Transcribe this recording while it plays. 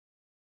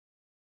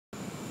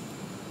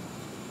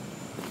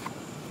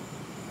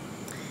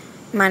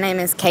My name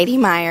is Katie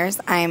Myers.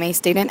 I am a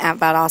student at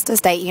Valdosta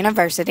State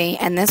University,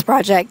 and this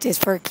project is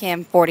for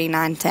Chem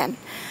 4910.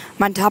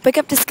 My topic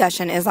of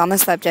discussion is on the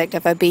subject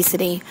of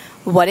obesity,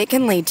 what it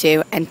can lead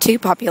to, and 2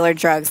 popular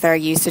drugs that are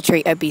used to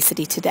treat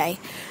obesity today.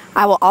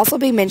 I will also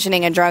be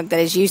mentioning a drug that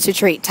is used to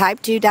treat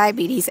type 2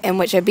 diabetes, in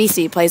which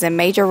obesity plays a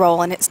major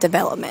role in its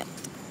development.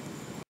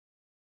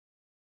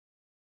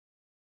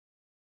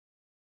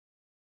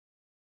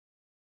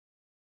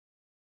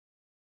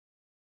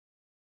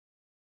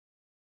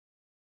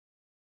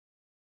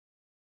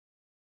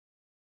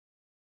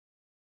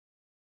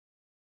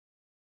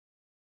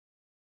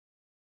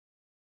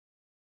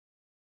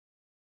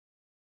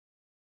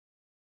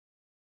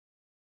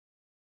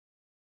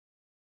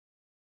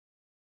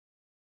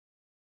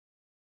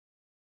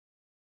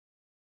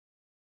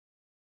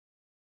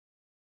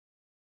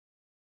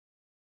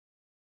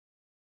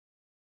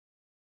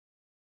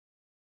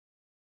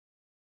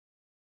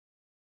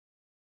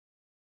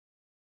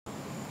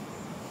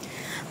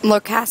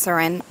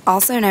 Lorcaserin,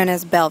 also known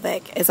as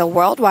Belvic, is a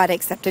worldwide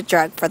accepted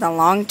drug for the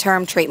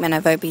long-term treatment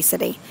of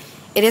obesity.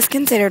 It is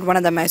considered one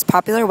of the most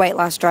popular weight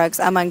loss drugs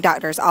among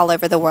doctors all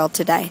over the world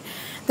today.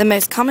 The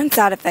most common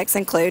side effects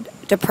include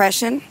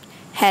depression,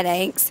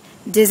 headaches,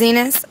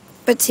 dizziness,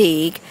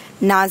 fatigue,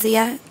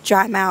 nausea,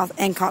 dry mouth,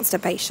 and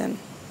constipation.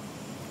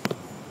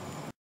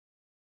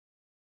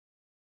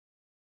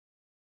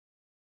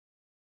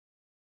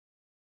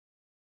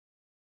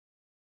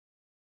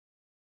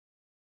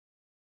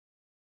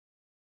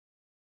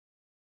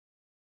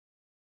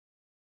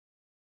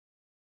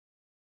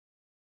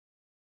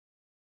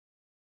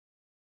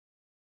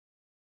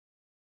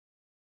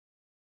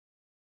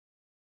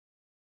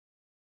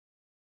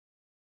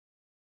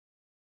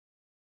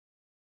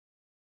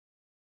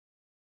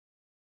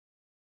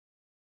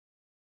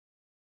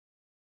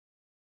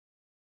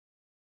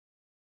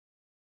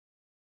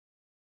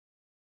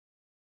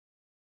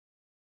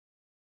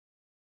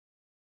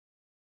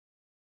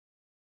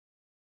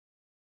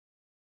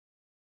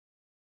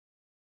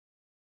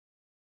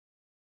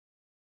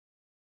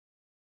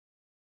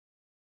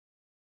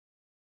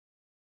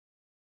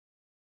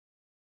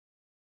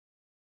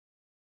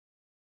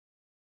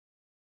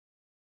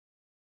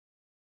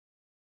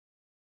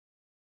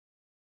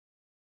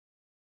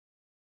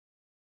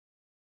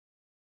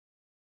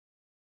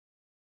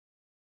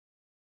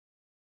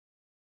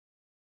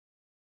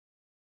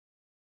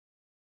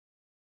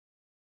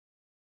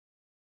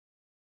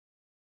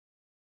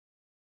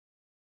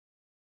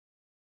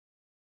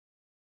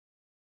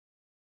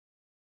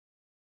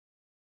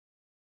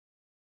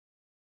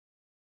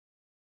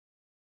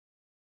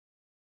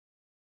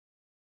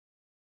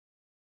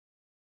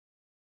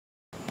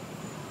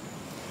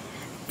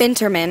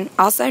 Phentermine,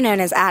 also known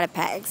as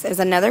Adipex, is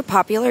another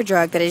popular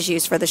drug that is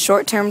used for the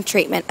short-term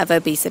treatment of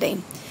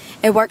obesity.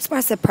 It works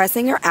by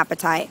suppressing your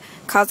appetite,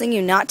 causing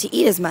you not to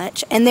eat as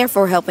much, and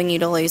therefore helping you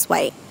to lose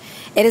weight.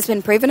 It has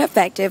been proven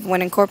effective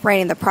when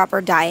incorporating the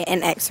proper diet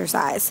and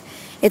exercise.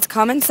 Its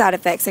common side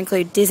effects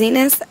include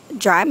dizziness,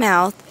 dry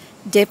mouth,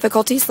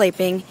 difficulty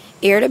sleeping,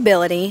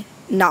 irritability,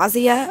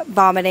 nausea,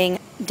 vomiting,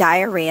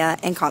 diarrhea,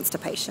 and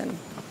constipation.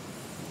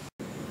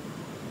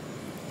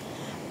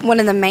 One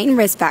of the main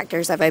risk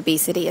factors of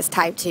obesity is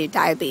type 2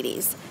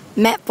 diabetes.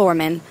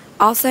 Metformin,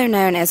 also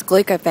known as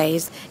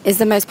glucophage, is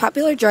the most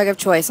popular drug of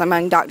choice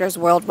among doctors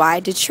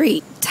worldwide to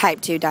treat type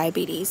 2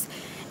 diabetes.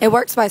 It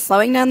works by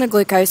slowing down the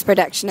glucose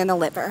production in the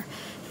liver.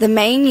 The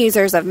main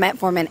users of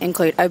metformin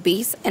include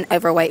obese and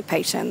overweight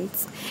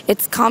patients.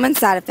 Its common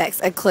side effects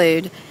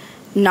include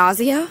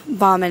nausea,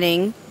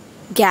 vomiting,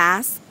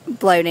 gas,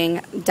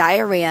 bloating,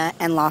 diarrhea,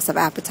 and loss of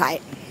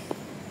appetite.